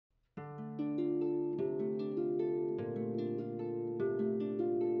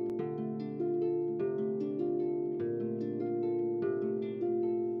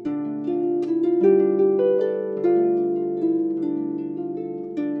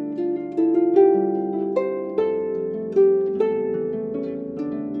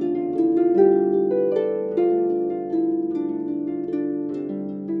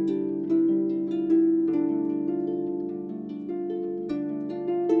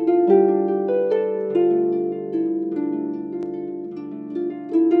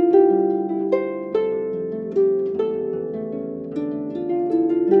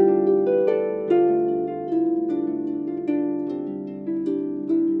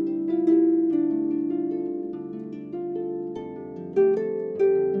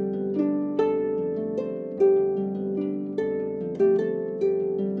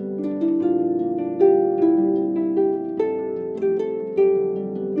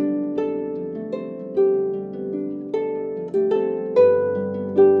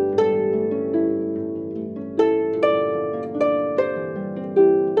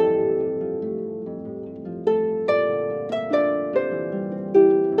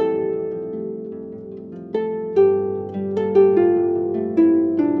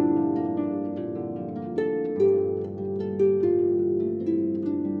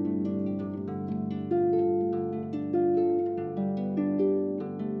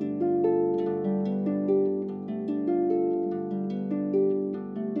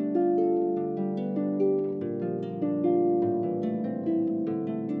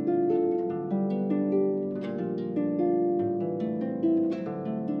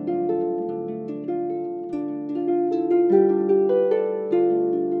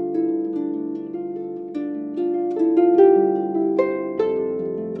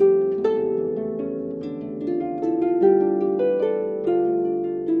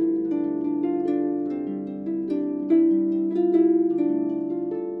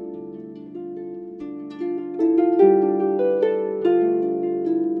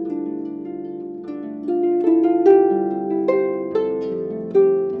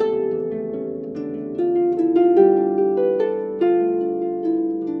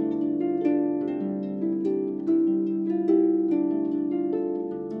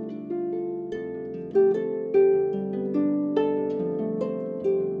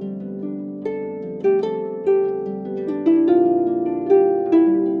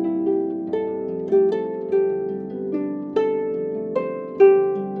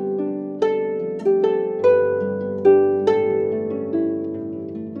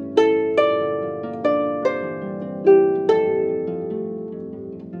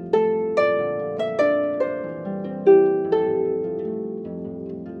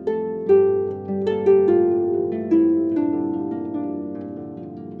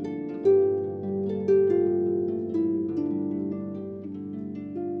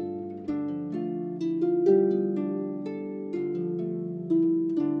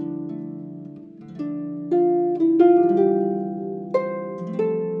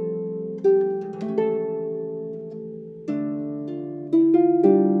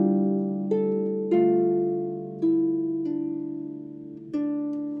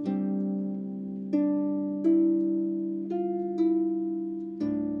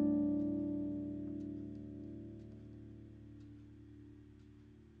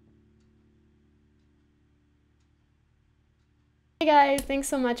Hey guys, thanks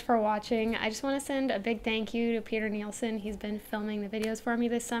so much for watching. I just want to send a big thank you to Peter Nielsen. He's been filming the videos for me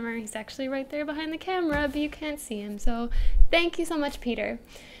this summer. He's actually right there behind the camera, but you can't see him. So thank you so much, Peter.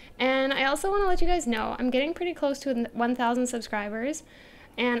 And I also want to let you guys know I'm getting pretty close to 1,000 subscribers.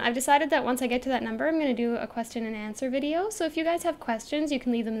 And I've decided that once I get to that number, I'm going to do a question and answer video. So if you guys have questions, you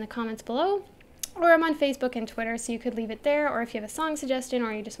can leave them in the comments below. Or I'm on Facebook and Twitter, so you could leave it there. Or if you have a song suggestion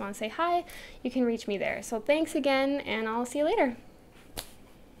or you just want to say hi, you can reach me there. So thanks again, and I'll see you later.